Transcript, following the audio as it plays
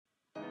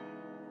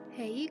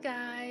Hey, you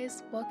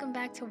guys, welcome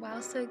back to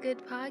Wow So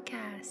Good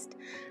podcast.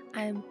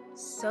 I'm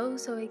so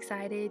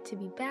excited to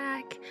be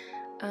back.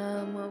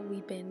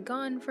 We've been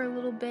gone for a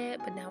little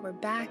bit, but now we're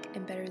back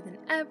and better than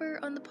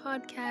ever on the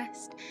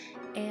podcast.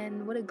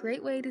 And what a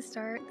great way to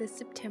start this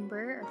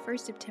September, our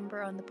first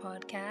September on the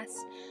podcast,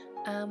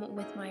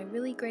 with my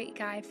really great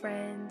guy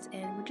friends.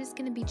 And we're just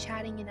going to be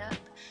chatting it up.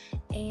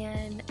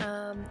 And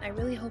I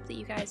really hope that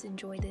you guys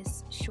enjoy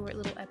this short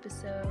little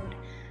episode.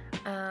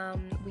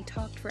 We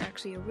talked for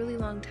actually a really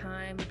long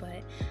time,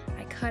 but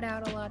I cut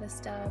out a lot of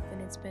stuff,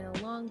 and it's been a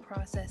long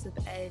process of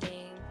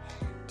editing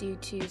due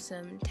to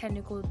some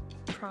technical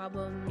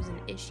problems and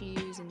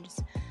issues and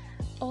just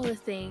all the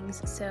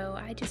things. So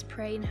I just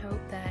pray and hope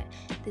that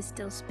this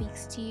still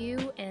speaks to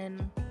you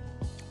and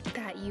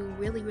that you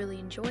really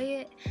enjoy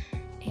it.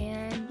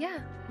 And yeah,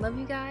 love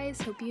you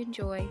guys. Hope you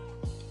enjoy.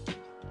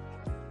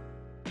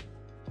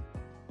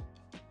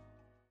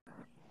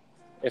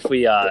 If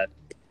we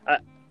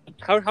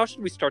how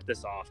should we start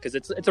this off? Because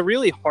it's a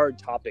really hard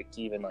topic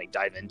to even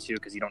dive into,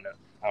 because I don't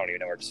even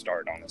know where to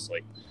start,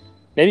 honestly.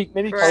 Maybe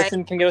right.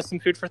 Carson can give us some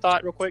food for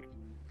thought real quick.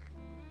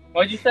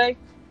 What'd you say?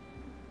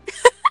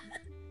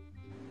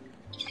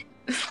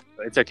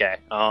 It's okay.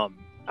 I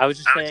was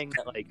just saying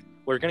that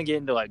we're gonna get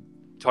into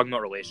talking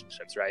about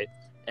relationships, right?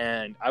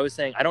 And I was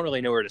saying I don't really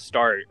know where to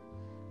start,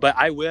 but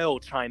I will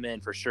chime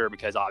in for sure,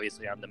 because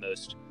obviously I'm the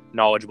most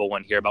knowledgeable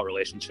one here about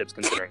relationships,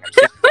 considering I'm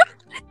single.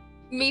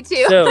 Me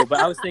too. But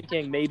I was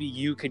thinking maybe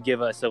you could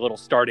give us a little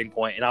starting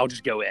point, and I'll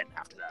just go in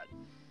after that.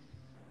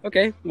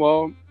 Okay,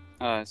 well,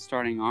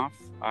 starting off,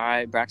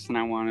 Braxton,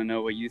 I want to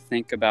know what you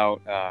think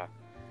about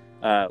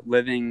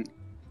living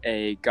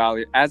a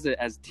godly. As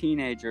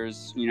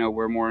teenagers,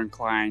 we're more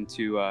inclined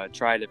to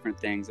try different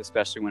things,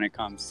 especially when it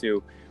comes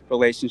to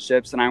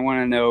relationships. And I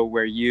want to know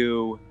where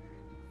you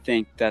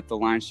think that the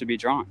line should be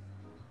drawn.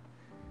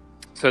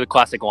 So the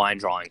classic line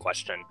drawing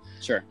question.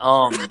 Sure.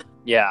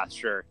 Yeah,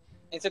 sure.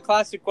 It's a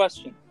classic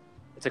question.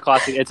 It's a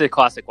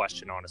classic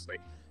question, honestly.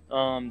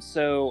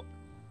 So,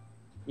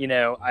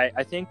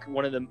 I think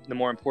one of the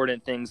more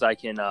important things I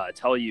can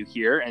tell you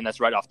here, and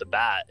that's right off the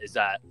bat, is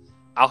that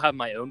I'll have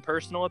my own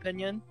personal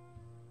opinion.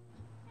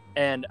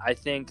 And I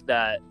think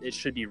that it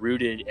should be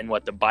rooted in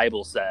what the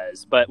Bible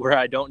says. But where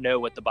I don't know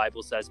what the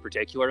Bible says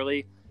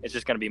particularly, it's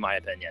just going to be my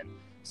opinion.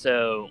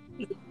 So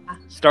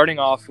starting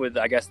off with,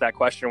 I guess, that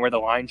question, where the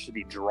line should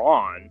be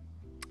drawn,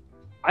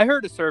 I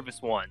heard a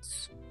service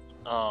once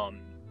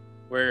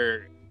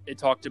where it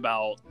talked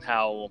about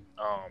how,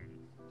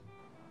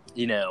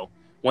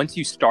 once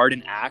you start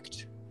an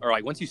act, or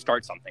once you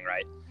start something,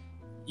 right,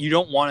 you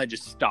don't want to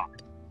just stop.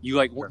 You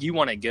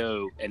want to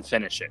go and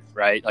finish it,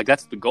 right?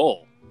 That's the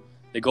goal.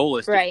 The goal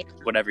is to finish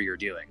whatever you're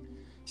doing.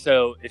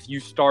 So if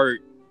you start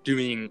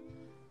doing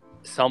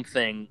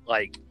something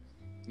I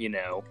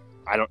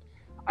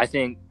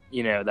think,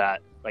 that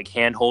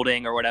hand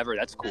holding or whatever,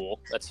 that's cool.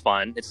 That's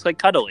fun. It's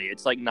cuddly.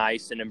 It's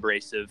nice and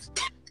embracive.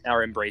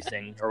 Or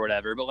embracing or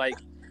whatever, but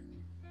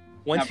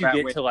once you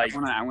get to I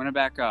want to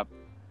back up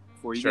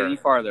before you Sure. get any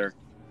farther.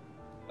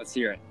 Let's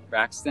hear it.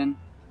 Braxton,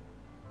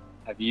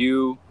 have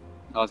you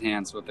held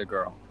hands with a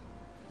girl?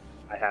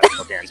 I have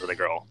held hands with a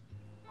girl.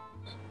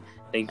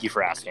 Thank you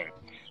for asking.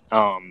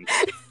 Well,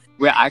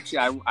 actually,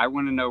 I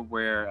want to know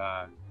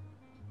where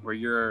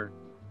you're.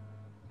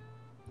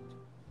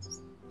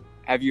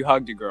 Have you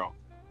hugged a girl?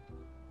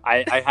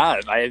 I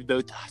have. I have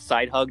both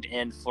side hugged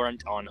and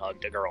front on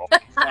hugged a girl.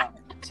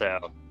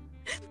 So.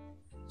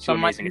 Some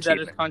might think that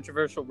is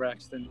controversial,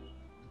 Braxton.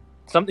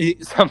 Some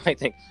might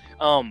think.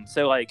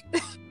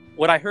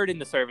 What I heard in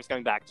the service,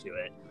 going back to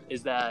it,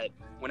 is that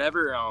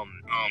whenever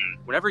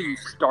you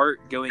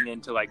start going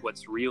into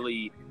what's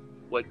really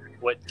what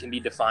can be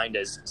defined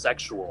as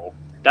sexual,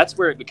 that's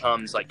where it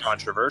becomes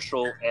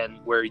controversial and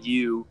where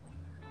you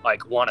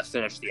want to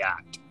finish the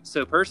act.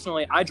 So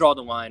personally, I draw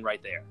the line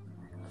right there.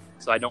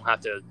 So I don't have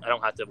to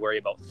worry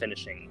about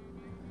finishing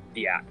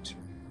the act.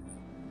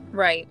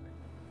 Right.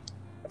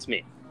 That's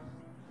me.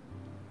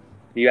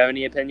 Do you have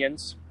any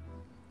opinions?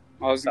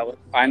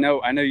 I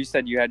know you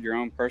said you had your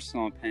own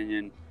personal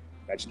opinion.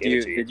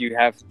 Did you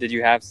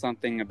have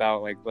something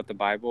about what the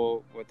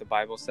Bible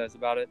says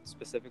about it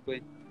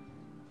specifically?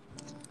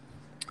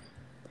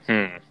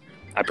 I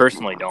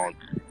personally don't,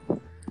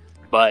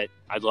 but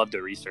I'd love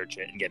to research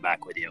it and get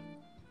back with you.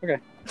 Okay.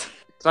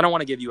 Because I don't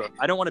want to give you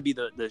I don't want to be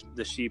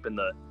the sheep and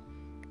the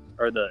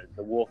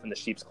wolf in the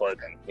sheep's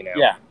clothing,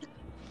 Yeah.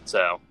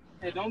 So.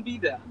 Hey, don't be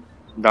that.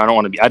 No, I don't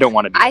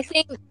want to be.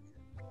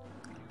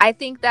 I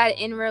think that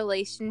in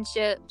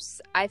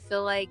relationships, I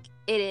feel like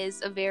it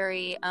is a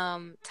very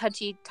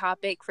touchy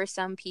topic for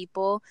some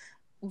people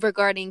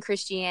regarding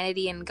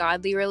Christianity and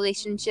godly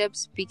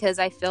relationships, because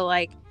I feel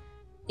like,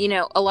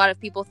 a lot of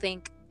people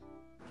think,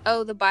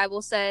 oh, the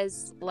Bible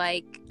says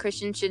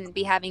Christians shouldn't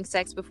be having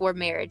sex before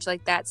marriage,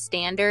 that's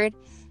standard.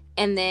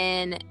 And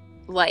then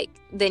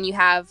you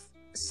have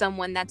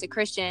someone that's a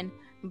Christian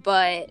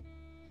but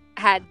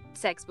had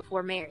sex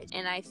before marriage.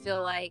 And I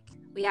feel like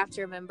we have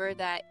to remember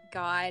that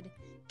God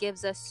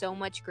gives us so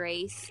much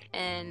grace,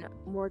 and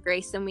more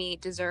grace than we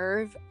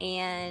deserve.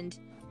 And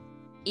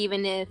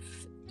even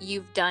if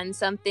you've done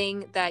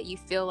something that you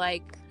feel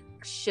like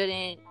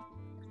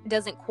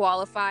doesn't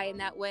qualify in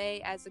that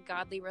way as a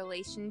godly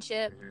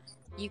relationship,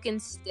 you can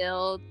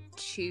still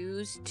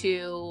choose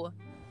to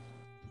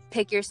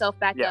pick yourself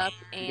back up,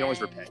 and you can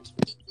always repent.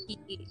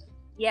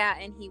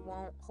 And he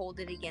won't hold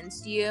it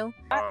against you.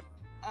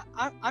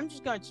 I'm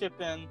just going to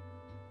chip in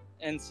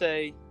and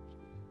say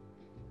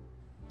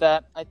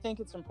that I think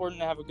it's important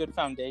to have a good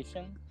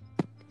foundation,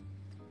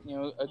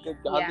 a good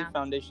godly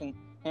foundation.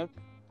 And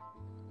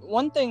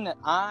one thing that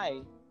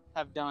I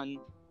have done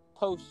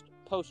post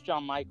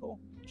John Michael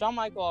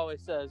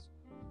always says,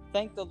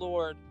 thank the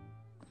Lord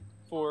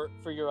for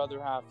your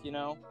other half,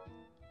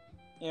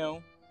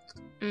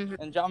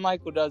 and John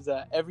Michael does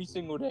that every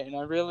single day, and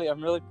I'm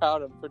really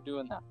proud of him for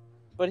doing that.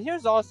 But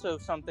here's also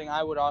something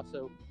I would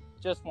also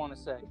just want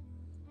to say,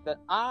 that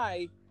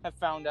I have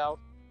found out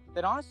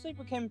that honestly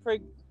became a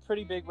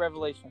pretty big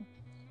revelation.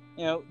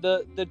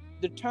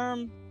 The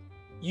term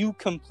 "you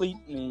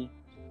complete me"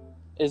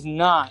 is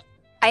not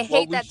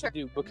what we should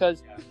do,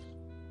 because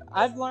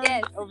I've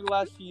learned over the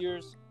last few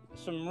years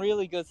some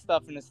really good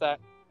stuff, and it's that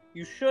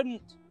you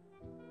shouldn't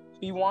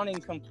be wanting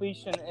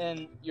completion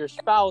in your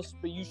spouse,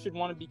 but you should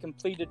want to be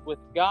completed with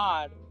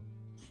God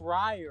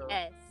prior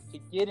to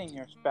getting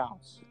your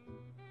spouse.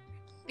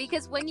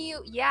 Because when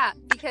you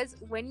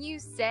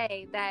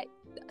say that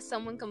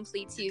someone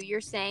completes you,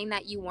 you're saying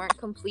that you weren't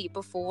complete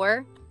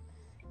before,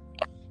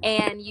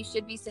 and you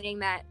should be saying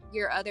that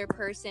your other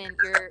person,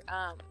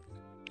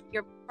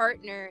 your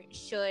partner,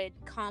 should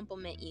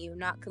compliment you,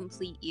 not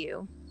complete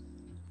you.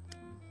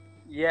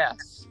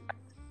 Yes.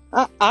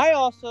 I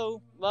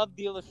also love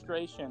the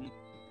illustration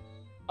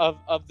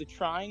of the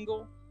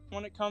triangle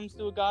when it comes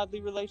to a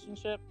godly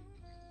relationship.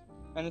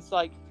 And it's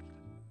like,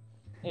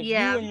 if you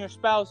and your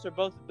spouse are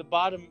both at the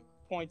bottom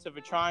points of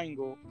a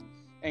triangle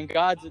and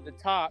God's at the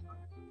top,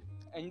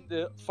 and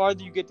the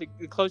closer you get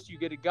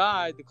to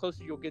God, the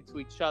closer you'll get to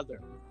each other.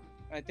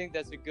 And I think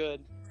that's a good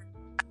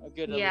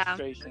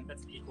illustration.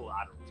 That's an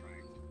equilateral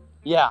triangle.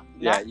 Yeah.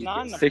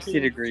 Not 60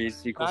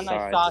 degrees, equal sides.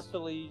 Not an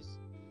isosceles,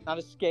 not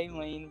a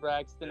scalene,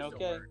 Braxton,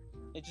 okay?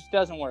 It just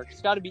doesn't work.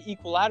 It's got to be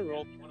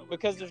equilateral,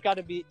 because there's got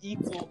to be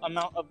equal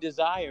amount of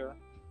desire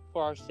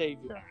for our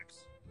Savior.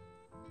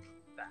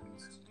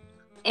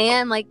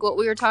 And like what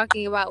we were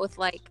talking about with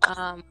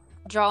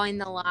drawing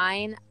the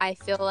line, I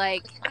feel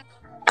like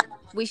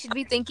we should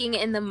be thinking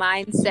in the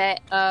mindset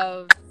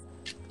of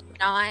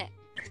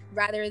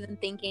rather than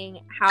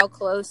thinking how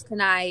close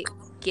can I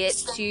get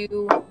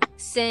to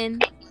sin,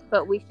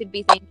 but we should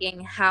be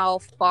thinking how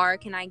far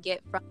can I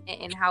get from it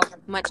and how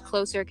much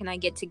closer can I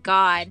get to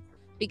God.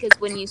 Because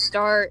when you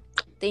start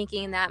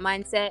thinking in that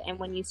mindset, and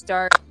when you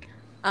start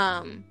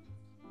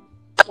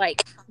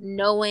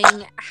knowing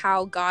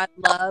how God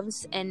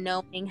loves and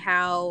knowing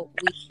how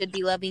we should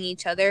be loving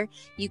each other,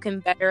 you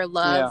can better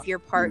love your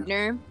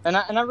partner. And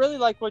I really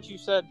like what you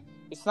said.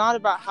 It's not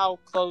about how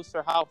close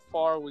or how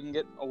far we can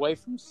get away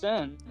from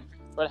sin,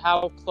 but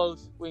how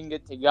close we can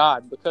get to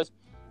God. Because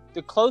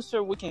the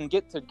closer we can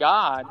get to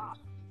God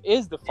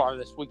is the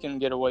farthest we can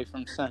get away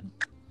from sin.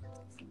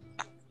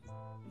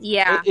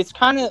 Yeah. It's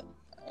kind of,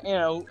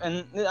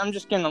 and I'm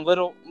just getting a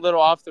little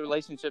off the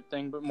relationship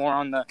thing, but more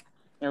on the,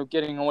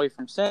 getting away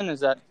from sin, is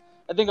that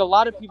I think a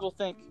lot of people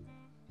think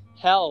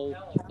hell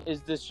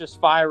is this just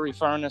fiery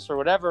furnace or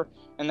whatever,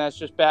 and that's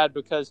just bad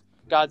because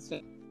God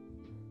sent.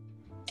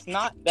 It's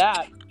not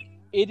that.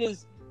 It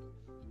is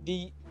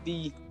the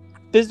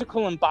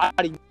physical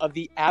embodiment of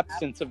the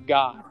absence of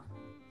God.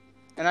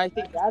 And I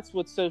think that's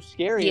what's so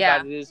scary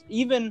about it, is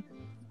even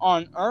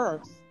on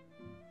earth,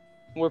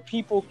 where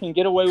people can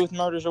get away with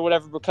murders or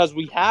whatever because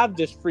we have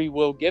this free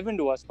will given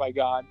to us by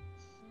God,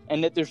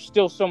 and that there's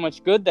still so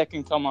much good that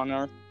can come on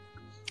earth,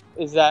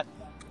 is that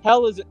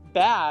hell isn't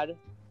bad.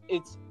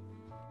 It's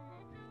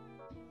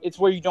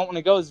where you don't want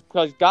to go, is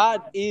because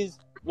God is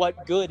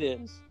what good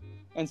is.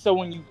 And so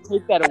when you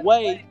take that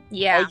away,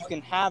 all you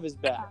can have is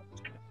bad.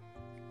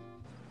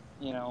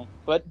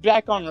 But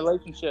back on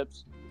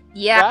relationships,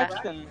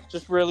 Braxton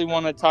just really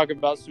want to talk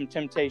about some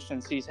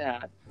temptations he's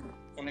had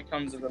when it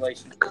comes to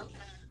relationships.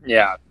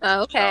 Yeah.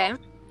 Okay.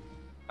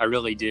 I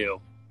really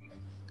do.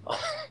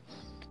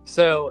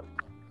 So,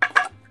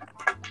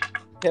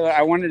 Taylor,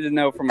 I wanted to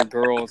know from a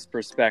girl's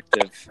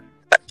perspective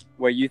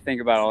what you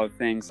think about all the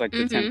things, like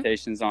the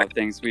temptations, all the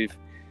things we've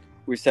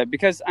said.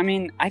 Because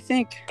I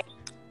think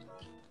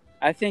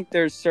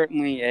there's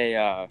certainly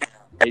a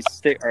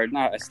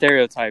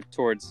stereotype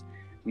towards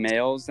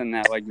males, and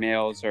that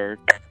males are,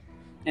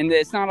 and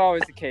it's not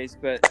always the case,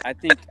 but I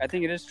think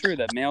it is true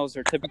that males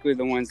are typically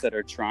the ones that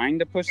are trying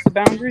to push the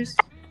boundaries.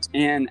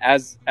 And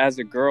as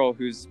a girl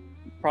who's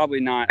probably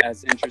not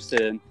as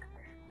interested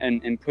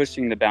in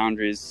pushing the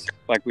boundaries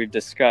like we've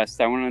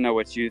discussed, I want to know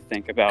what you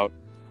think about,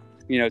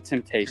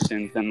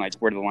 temptations and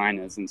where the line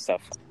is and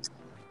stuff.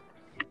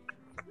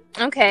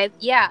 Okay.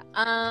 Yeah.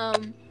 I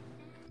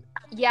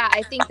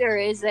think there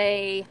is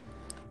a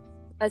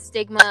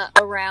stigma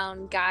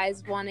around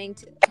guys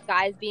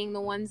being the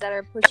ones that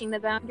are pushing the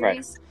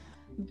boundaries.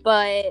 Right.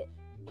 But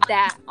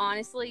that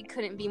honestly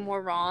couldn't be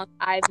more wrong.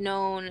 I've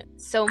known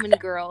so many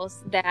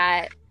girls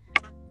that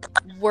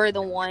were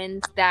the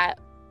ones that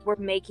were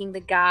making the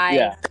guy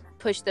Yeah.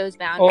 push those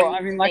boundaries. Well,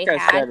 I mean, like they I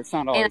had. said, it's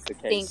not always the I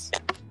think, case.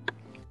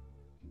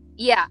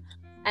 yeah,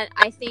 and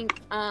I think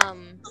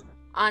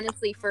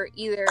honestly for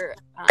either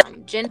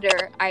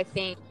gender, I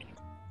think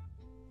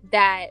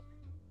that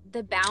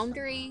the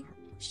boundary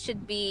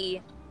should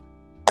be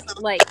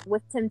like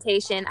with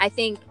temptation. I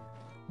think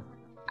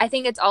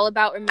it's all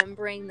about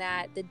remembering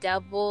that the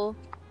devil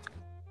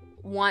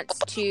wants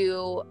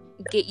to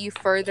get you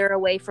further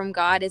away from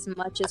God as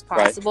much as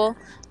possible,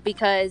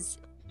 because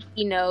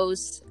he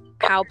knows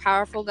how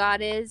powerful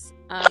God is,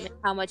 and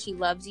how much he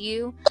loves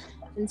you.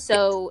 And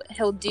so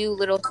he'll do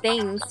little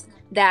things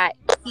that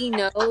he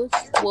knows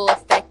will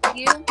affect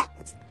you.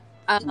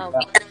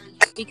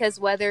 Because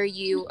whether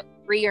you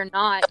agree or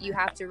not, you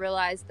have to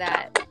realize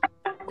that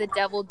the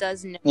devil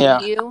does know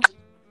you.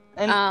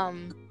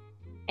 And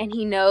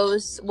he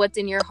knows what's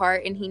in your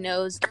heart, and he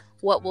knows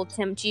what will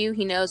tempt you.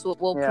 He knows what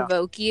will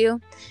provoke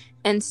you.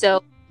 And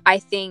so I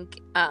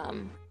think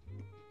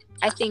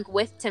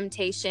with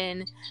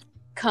temptation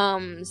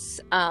comes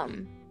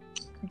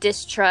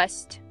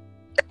distrust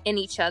in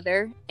each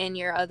other, in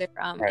your other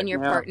in your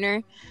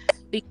partner,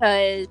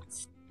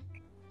 because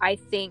I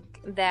think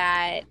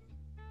that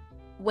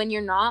when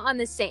you're not on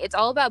the same, it's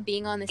all about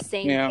being on the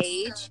same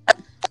page.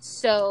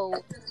 So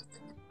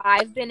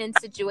I've been in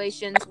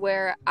situations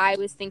where I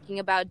was thinking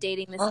about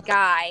dating this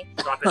guy,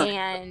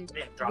 and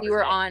we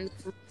were on.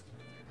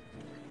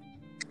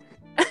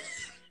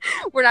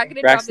 We're not going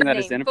to drop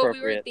his name, but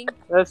we were thinking.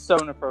 That's so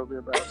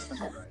inappropriate, Braxton.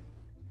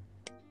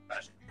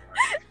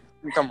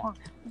 Come on.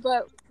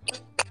 But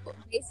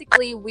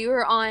basically, we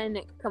were on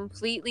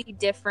completely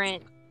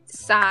different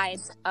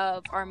sides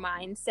of our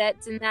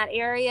mindsets in that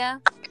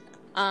area,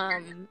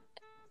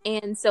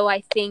 and so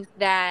I think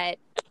that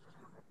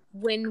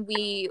when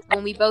we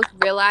both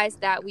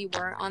realized that we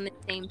weren't on the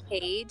same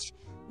page,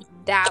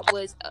 that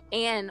was,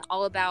 and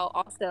all about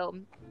also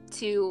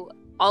to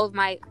all of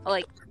my,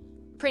 like,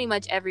 pretty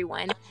much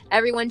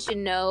everyone should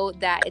know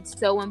that it's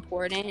so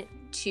important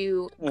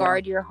to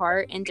guard your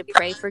heart and to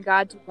pray for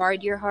God to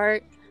guard your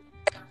heart,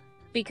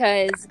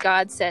 because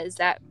God says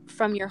that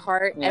from your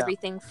heart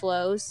everything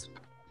flows.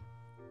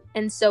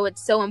 And so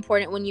it's so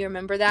important when you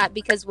remember that,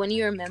 because when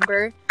you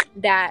remember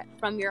that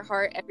from your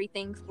heart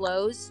everything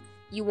flows,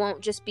 you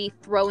won't just be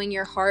throwing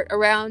your heart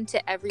around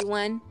to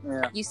everyone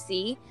you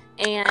see.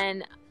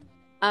 And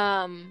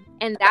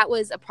that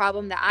was a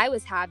problem that I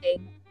was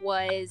having,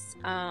 was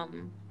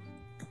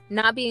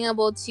not being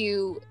able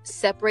to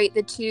separate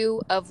the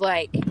two of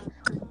like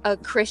a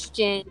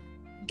Christian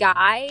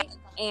guy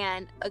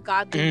and a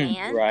godly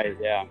man. Right,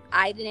 yeah.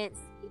 I didn't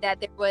see that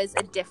there was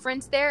a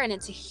difference there, and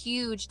it's a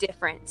huge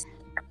difference.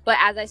 But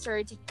as I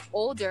started to get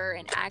older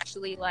and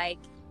actually like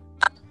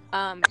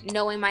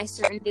knowing my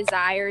certain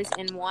desires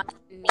and wants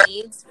and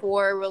needs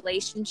for a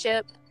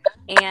relationship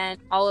and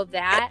all of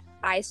that,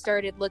 I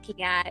started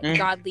looking at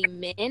godly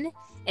men,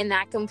 and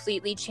that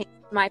completely changed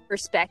my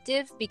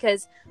perspective,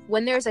 because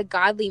when there's a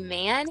godly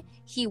man,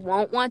 he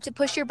won't want to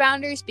push your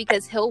boundaries,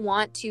 because he'll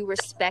want to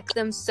respect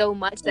them so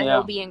much that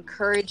he'll be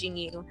encouraging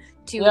you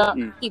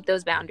to keep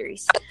those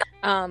boundaries.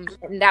 And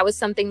that was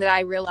something that I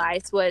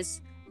realized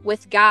was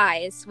with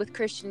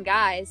Christian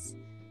guys,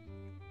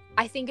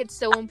 I think it's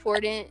so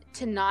important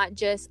to not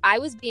just, I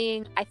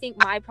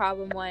think my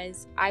problem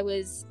was I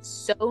was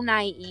so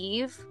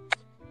naive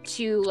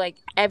to like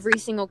every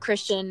single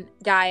Christian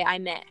guy I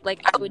met.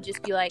 Like I would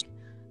just be like,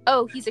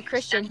 oh, he's a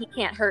Christian, he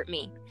can't hurt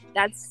me.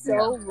 That's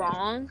so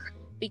wrong,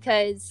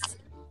 because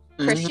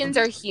Christians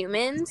are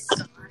humans.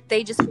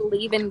 They just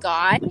believe in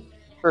God.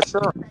 For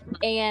sure.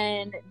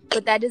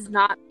 But that does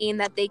not mean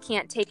that they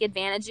can't take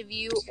advantage of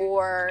you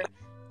or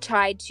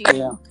try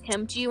to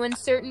tempt you in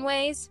certain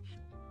ways,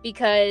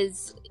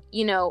 because,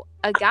 you know,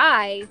 a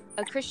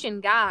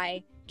Christian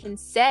guy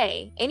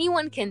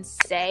anyone can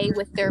say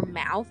with their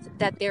mouth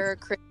that they're a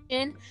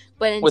Christian,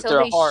 but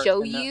until they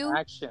show you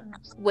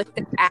with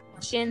their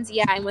actions,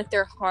 and with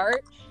their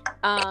heart,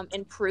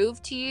 and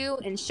prove to you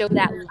and show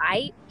that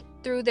light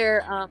through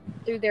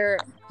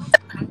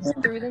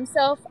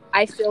themselves,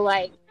 I feel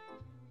like,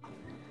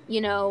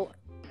 you know,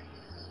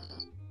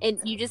 and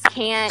you just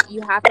can't,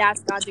 you have to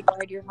ask God to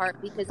guard your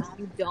heart, because if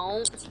you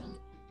don't,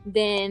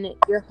 then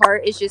your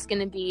heart is just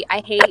going to be,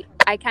 I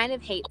kind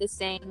of hate this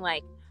saying,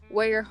 like,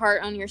 wear your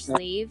heart on your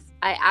sleeve.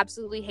 I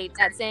absolutely hate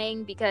that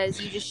saying,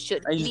 because you just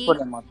shouldn't be.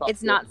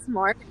 It's not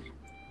smart.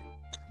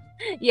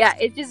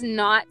 It's just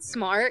not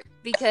smart,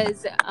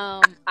 because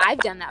I've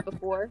done that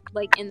before,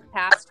 like in the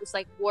past, just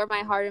like wore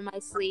my heart on my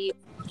sleeve.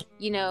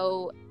 You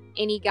know,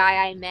 any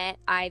guy I met,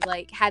 I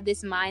like had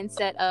this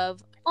mindset of,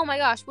 oh my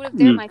gosh, what if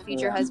they're my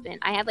future husband?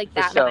 I had like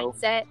that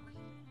mindset,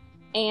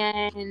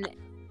 and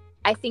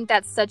I think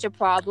that's such a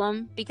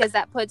problem, because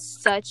that puts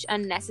such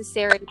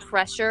unnecessary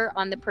pressure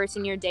on the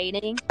person you're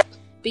dating,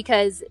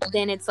 because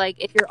then it's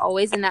like, if you're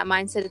always in that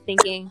mindset of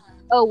thinking,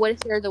 oh, what if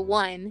they're the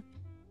one,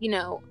 you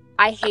know,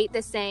 I hate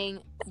the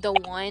saying the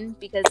one,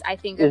 because I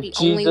think that the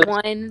only Jesus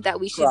one that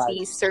we should be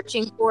Christ.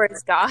 searching for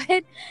is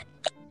God.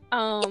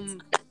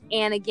 And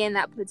again,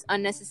 that puts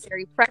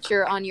unnecessary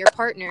pressure on your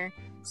partner.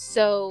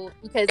 So,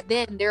 because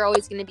then they're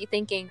always going to be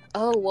thinking,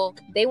 oh, well,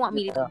 they want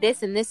me to do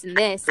this and this and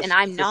this, and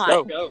I'm For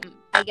not. sure.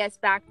 I guess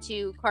back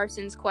to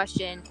Carson's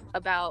question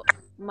about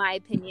my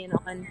opinion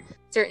on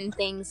certain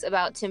things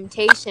about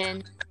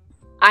temptation.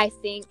 I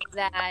think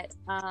that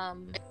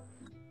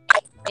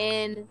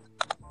in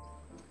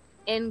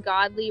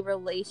godly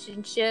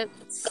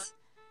relationships,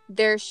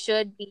 there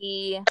should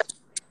be,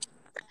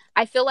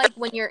 I feel like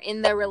when you're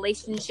in the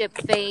relationship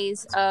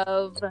phase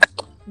of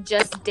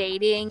just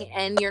dating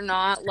and you're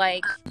not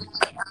like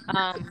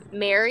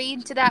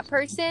married to that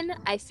person,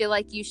 I feel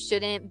like you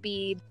shouldn't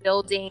be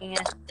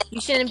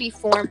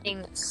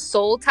forming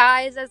soul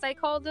ties, as I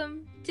call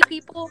them, to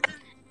people.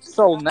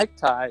 Soul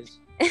neckties.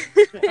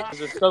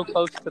 Because it's so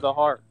close to the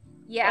heart.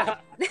 Yeah.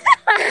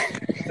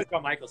 That's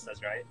what Michael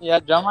says, right? Yeah,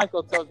 John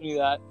Michael tells me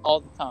that all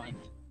the time.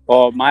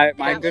 Well, my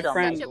Yeah, good Shawn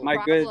friend, Michaels. my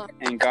good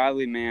and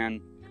godly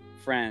man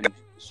friend,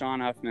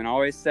 Sean Huffman,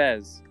 always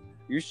says,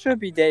 you should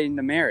be dating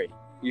to marry.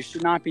 You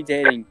should not be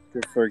dating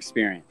just for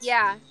experience.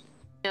 Yeah.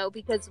 No,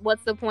 because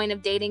what's the point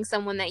of dating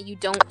someone that you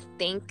don't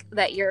think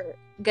that you're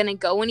going to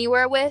go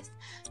anywhere with?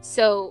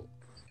 So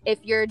if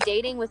you're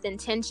dating with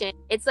intention,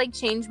 it's like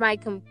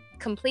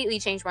completely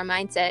changed my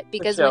mindset,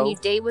 because when you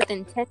date with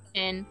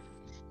intention,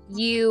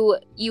 you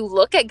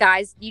look at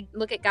guys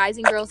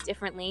and girls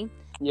differently.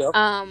 Yep.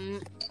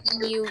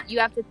 You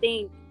have to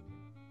think,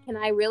 can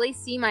I really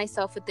see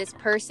myself with this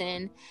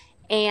person?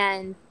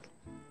 And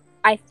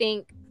I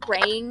think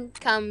praying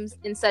comes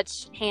in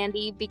such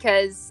handy,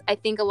 because I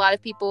think a lot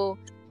of people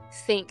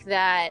think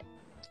that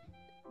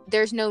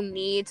there's no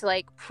need to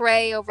like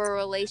pray over a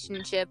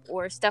relationship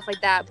or stuff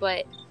like that.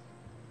 But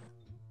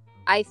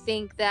I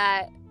think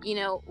that, you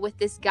know, with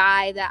this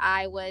guy that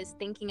I was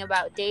thinking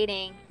about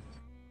dating,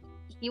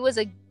 he was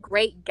a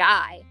great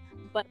guy,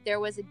 but there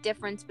was a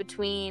difference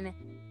between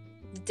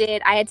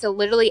I had to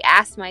literally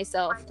ask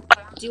myself,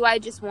 do I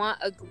just want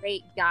a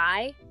great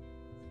guy,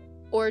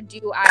 or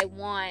do I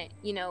want,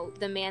 you know,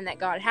 the man that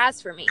God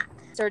has for me?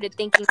 Started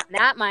thinking in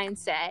that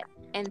mindset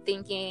and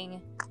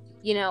thinking,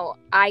 you know,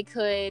 I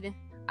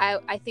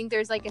think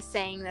there's like a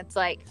saying that's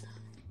like,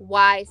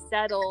 why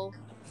settle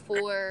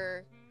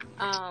for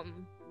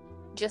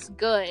just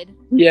good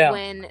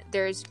when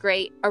there's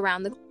great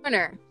around the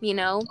corner, you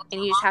know,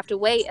 and you just have to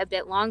wait a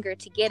bit longer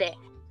to get it.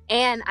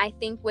 And I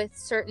think with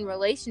certain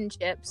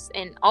relationships,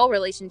 and all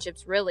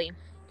relationships really,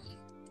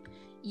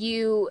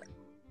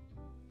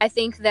 I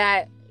think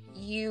that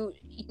you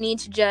need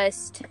to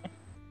just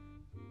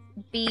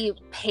be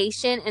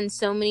patient in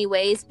so many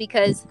ways,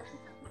 because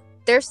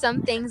there's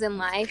some things in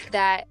life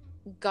that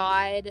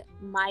God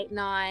might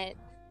not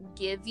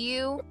give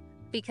you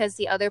because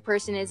the other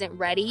person isn't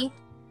ready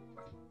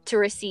to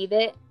receive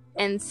it.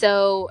 And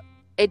so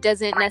it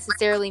doesn't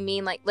necessarily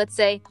mean, like, let's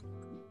say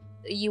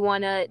you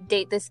want to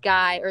date this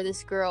guy or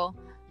this girl,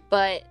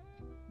 but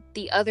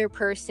the other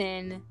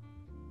person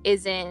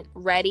isn't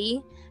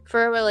ready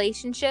for a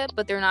relationship,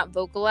 but they're not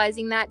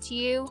vocalizing that to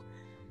you.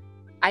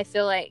 I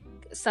feel like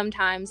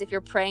sometimes if you're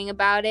praying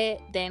about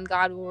it, then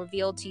God will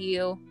reveal to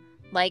you,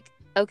 like,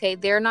 okay,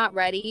 they're not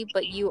ready,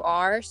 but you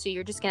are, so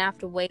you're just gonna have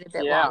to wait a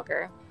bit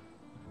longer.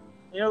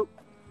 You know,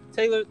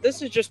 Taylor,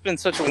 this has just been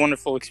such a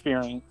wonderful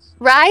experience.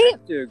 Right? I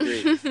have to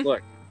agree.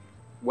 Look,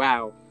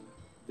 wow,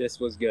 this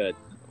was good.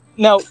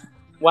 No,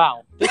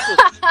 wow, this was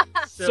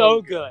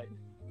so good.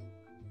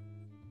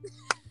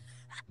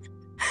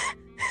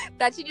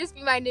 That should just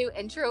be my new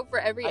intro for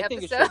every I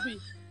think episode. it should be.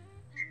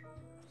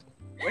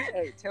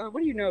 Hey, Taylor,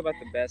 what do you know about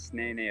the best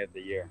Nene of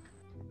the year?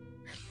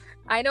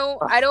 I don't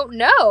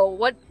know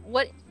what.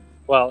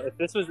 Well, if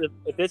this wasn't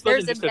There's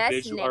just a a best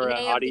visual or an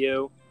name.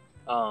 audio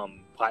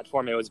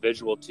platform, it was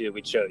visual too.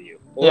 We'd show you.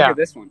 Well, Yeah. Look at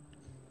this one.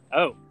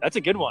 Oh, that's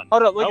a good one.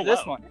 Hold up, look Oh, at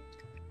this wow. one.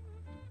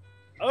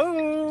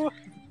 Oh,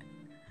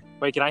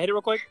 wait, can I hit it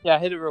real quick? Yeah,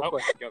 hit it real Oh,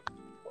 quick. go.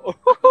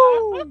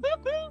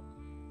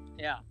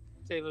 Yeah,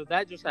 Taylor,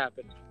 that just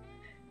happened.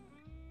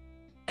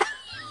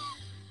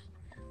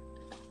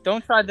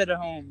 Don't try that at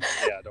home.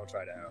 Yeah, don't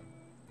try to.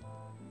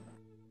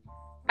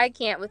 I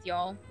can't with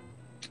y'all.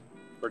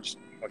 We're just.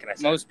 What can I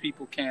say? Most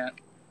people can't.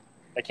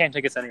 I can't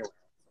take us anywhere.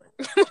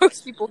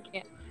 Most people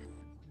can't.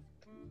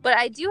 But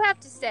I do have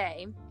to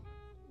say,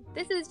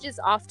 this is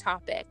just off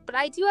topic, but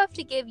I do have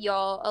to give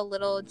y'all a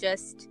little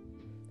just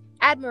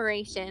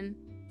admiration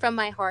from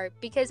my heart,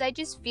 because I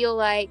just feel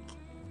like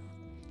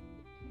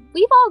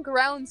we've all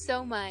grown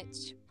so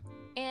much,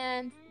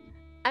 and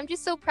I'm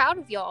just so proud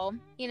of y'all,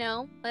 you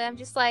know? I'm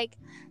just like,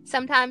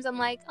 sometimes I'm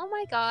like, oh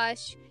my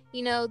gosh,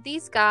 you know,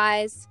 these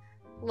guys,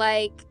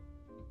 like,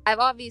 I've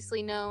known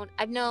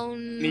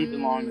Me the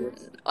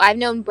longest. I've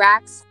known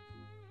Brax.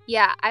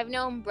 Yeah, I've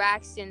known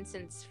Braxton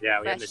since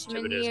Yeah, we had this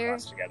freshman Thibodeau's year.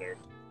 class together.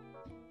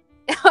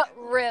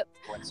 Rip.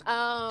 Once.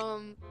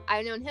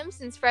 I've known him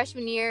since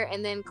freshman year,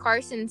 and then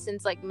Carson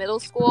since like middle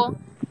school.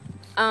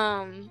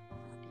 And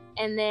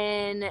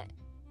then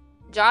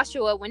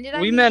Joshua, when did I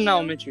We meet met in you?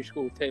 elementary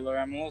school, Taylor.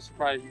 I'm a little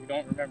surprised you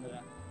don't remember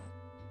that.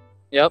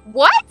 Yep.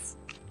 What?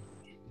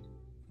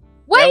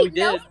 Wait, we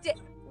no. did.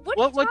 What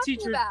are you What talking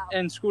teacher about?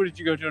 in school did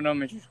you go to in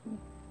elementary school?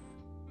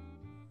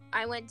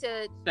 I went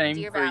to Same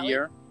Deer for a Valley.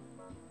 year.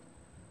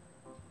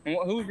 And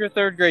who was your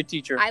third grade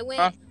teacher? I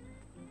went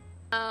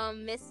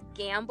Miss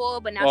Gamble,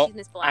 but now she's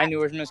Miss Black. I knew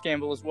her as Miss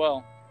Gamble as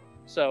well.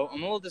 So I'm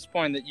a little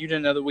disappointed that you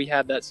didn't know that we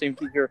had that same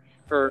teacher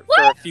for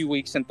a few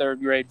weeks in third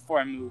grade before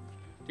I moved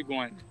to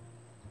Gwen.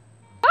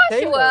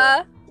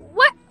 Joshua,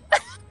 what?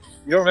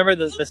 You don't remember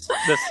the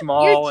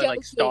small You're and like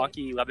joking.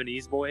 stocky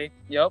Lebanese boy?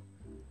 Yep.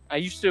 I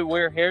used to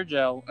wear hair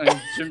gel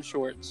and gym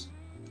shorts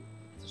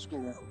to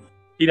school.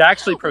 He'd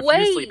actually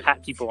profusely Wait.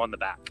 pat people on the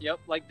back Yep,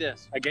 like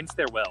this. against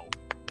their will.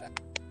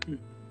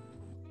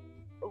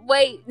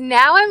 Wait,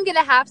 now I'm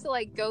gonna have to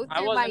like go I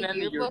through my wasn't in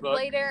the yearbook yearbook.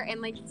 later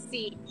and like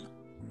see.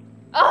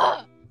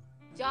 Ugh,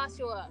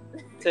 Joshua,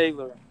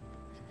 Taylor.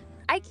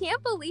 I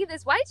can't believe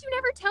this. Why did you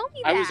never tell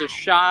me that? I was a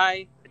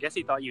shy. I guess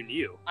he thought you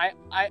knew.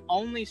 I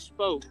only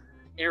spoke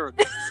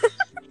Arabic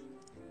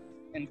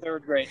in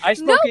third grade. I No,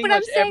 spoke but I'm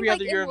English saying, every like,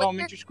 other in year of what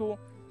elementary school,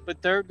 but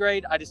third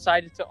grade I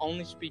decided to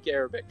only speak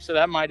Arabic. So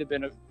that might have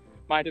been a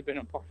part of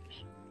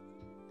it.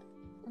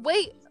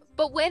 Wait,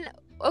 but when?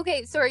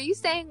 Okay, so are you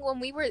saying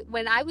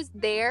when I was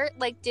there,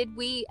 like, did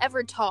we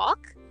ever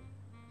talk?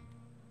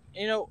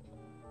 You know,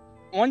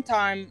 one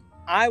time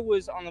I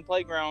was on the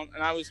playground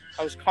and I was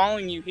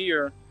calling you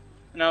here,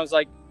 and I was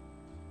like,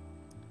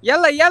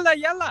 "Yalla, yalla,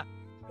 yalla."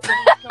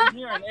 Come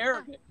here in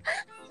Arabic,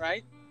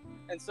 right?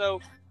 And so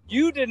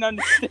you didn't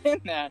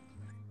understand that,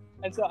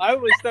 and so I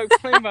was stuck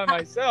playing by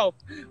myself,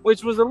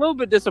 which was a little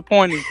bit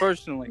disappointing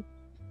personally.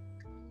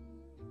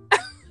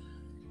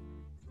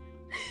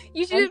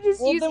 You should have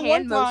just used then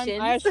hand one time,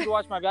 motions. I asked you to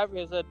watch my bag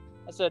because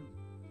I said,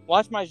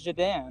 watch my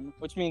jadan,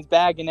 which means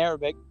bag in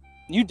Arabic.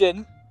 You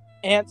didn't.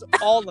 Ants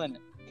all in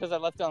it because I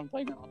left it on the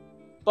playground.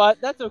 But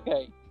that's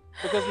okay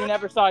because we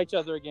never saw each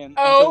other again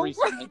until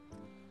recently.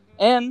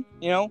 And,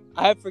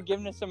 I have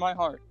forgiveness in my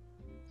heart.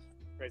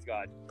 Praise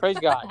God. Praise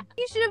God.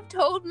 You should have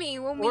told me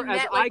when we Or as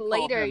met I like call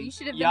later. him, You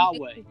should have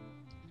Yahweh.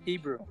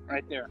 Hebrew,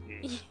 right there.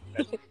 It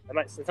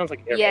sounds like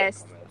Arabic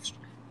Yes. almost.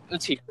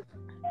 Let's see.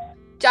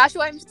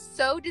 Joshua, I'm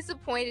so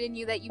disappointed in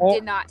you that you Well-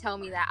 did not tell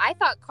me that. I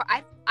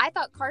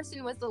thought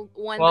Carson was the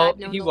one Well, that I've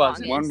known he the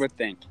wasn't. longest. One would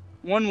think.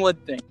 One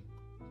would think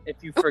if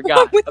you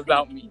forgot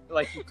about me,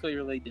 like you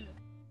clearly did.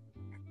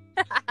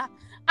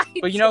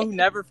 But you know who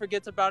never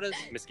forgets about us?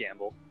 Miss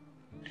Gamble.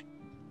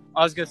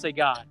 I was going to say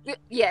God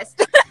Yes.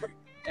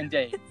 and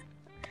Dave.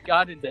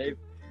 God and Dave.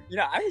 You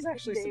know, I was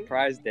actually Dave.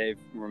 surprised Dave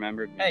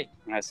remembered me Hey.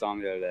 when I saw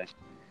him the other day.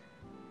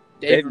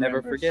 Dave never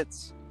remembers.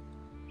 forgets.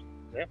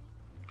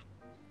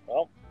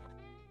 Well,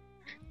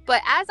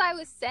 But as I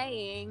was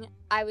saying,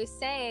 I'm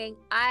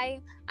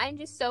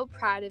just so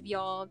proud of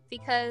y'all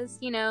because,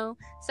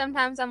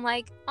 sometimes I'm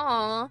like,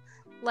 aw,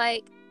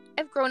 like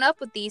I've grown up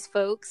with these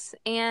folks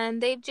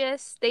and they've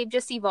just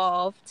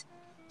evolved.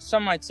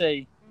 Some might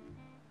say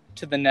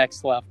to the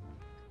next level.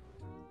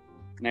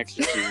 Next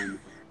gen.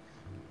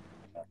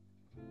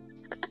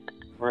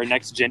 we're a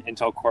next gen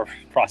Intel Core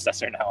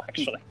processor now,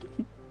 actually.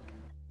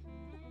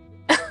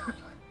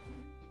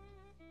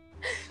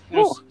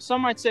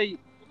 Some might say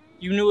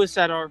you knew us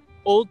at our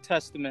Old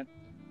Testament,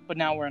 but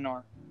now we're in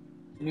our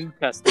New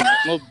Testament.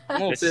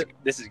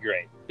 This is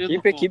great.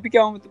 keep it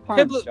going with the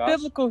puns, Josh.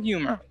 biblical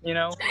humor,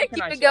 What can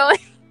Keep I it say?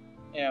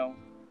 going.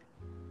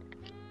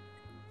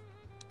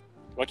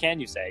 What can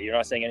you say? You're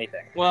not saying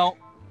anything. Well,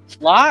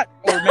 Lot,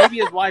 or maybe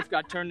his wife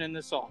got turned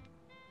into salt.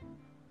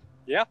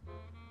 Yeah.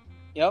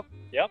 Yep.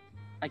 Yep.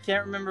 I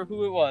can't remember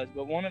who it was,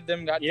 but one of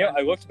them got. You know,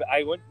 turned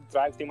I went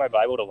back through my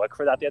Bible to look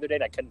for that the other day,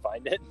 and I couldn't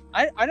find it.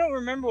 I don't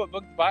remember what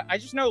book. I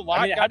just know Lot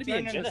I mean, it got had to be in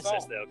turned into Genesis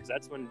salt. though, because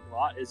that's when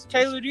Lot is.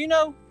 Taylor, do you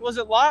know? Was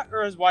it Lot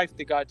or his wife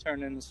that got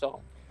turned into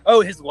salt?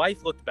 Oh, his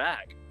wife looked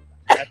back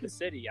at the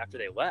city after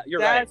they left. You're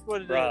right. That's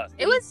what it Bruh. is.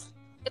 It was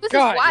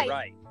God, his wife. You're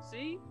right.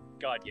 See?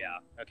 God, yeah.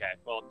 Okay.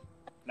 Well,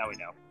 now we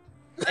know.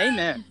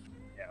 Amen.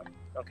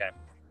 Okay.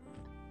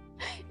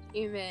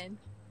 Amen.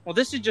 Well,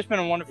 this has just been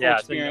a wonderful Yeah,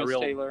 it's been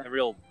experience, Taylor. a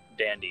real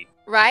dandy.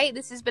 Right?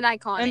 This has been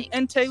iconic.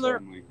 And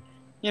Taylor,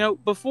 Certainly.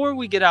 before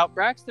we get out,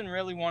 Braxton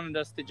really wanted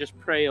us to just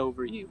pray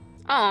over you.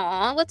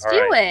 Aw, let's All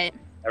do right. it.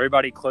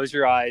 Everybody, close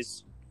your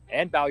eyes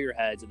and bow your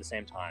heads at the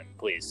same time,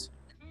 please.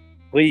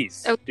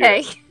 Please. do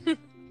Okay. it.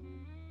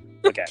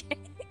 Okay.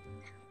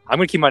 I'm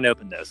gonna keep mine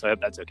open though, so I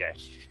hope that's okay.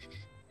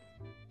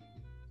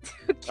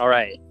 All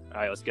right,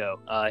 let's go.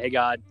 Hey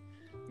God,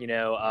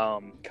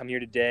 come here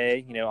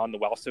today, on the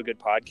Well So Good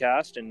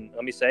podcast, and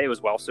let me say it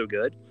was well so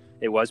good.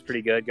 It was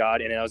pretty good,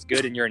 God, and it was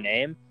good in your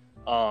name.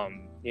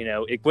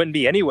 It wouldn't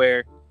be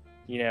anywhere.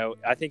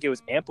 I think it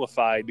was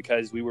amplified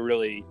because we were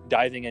really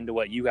diving into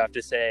what you have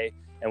to say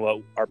and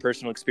what our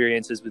personal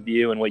experiences with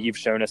you and what you've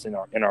shown us in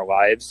our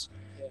lives.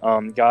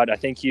 God, I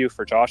thank you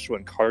for Joshua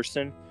and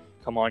Carson.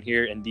 Come on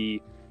here and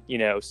be,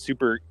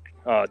 super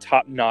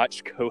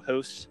top-notch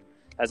co-hosts,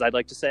 as I'd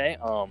like to say.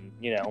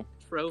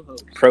 Pro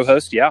host. Pro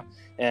host, yeah.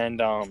 And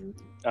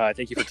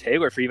thank you for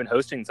Taylor for even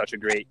hosting such a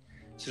great,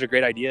 such a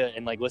great idea,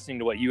 and like listening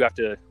to what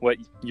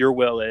your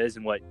will is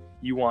and what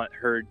you want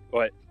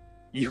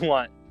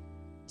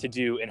to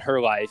do in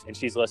her life, and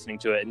she's listening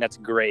to it, and that's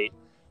great.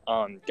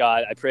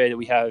 God, I pray that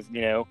we have,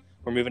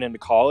 we're moving into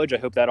college. I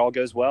hope that all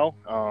goes well.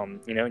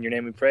 In your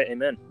name we pray,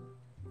 amen.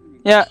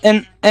 Yeah,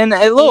 and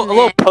a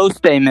little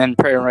post amen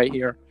prayer right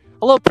here.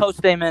 A little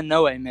post amen,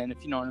 no amen,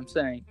 if you know what I'm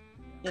saying.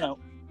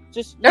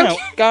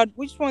 God,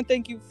 we just want to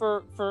thank you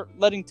for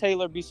letting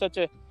Taylor be such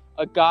a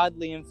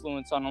godly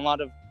influence on a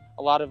lot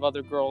of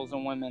other girls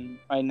and women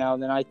right now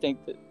that I think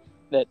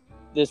that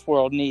this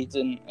world needs,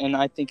 and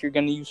I think you're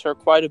going to use her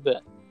quite a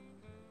bit.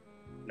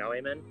 No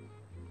amen.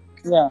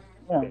 Yeah.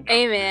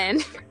 Amen.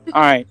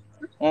 All right.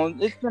 Well,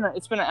 it's been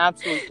an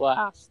absolute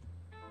blast.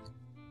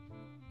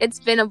 It's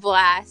been a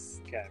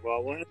blast. Okay.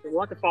 Well, we'll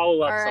have to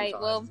follow up. All right.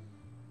 sometime. Well.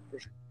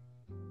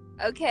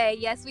 Okay.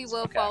 Yes, we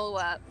will follow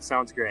up.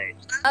 Sounds great.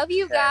 Love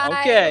you guys.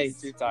 Okay.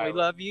 Tyler. We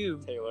love you,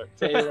 Taylor.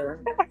 Taylor.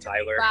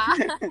 Tyler.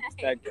 Bye.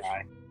 That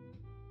guy.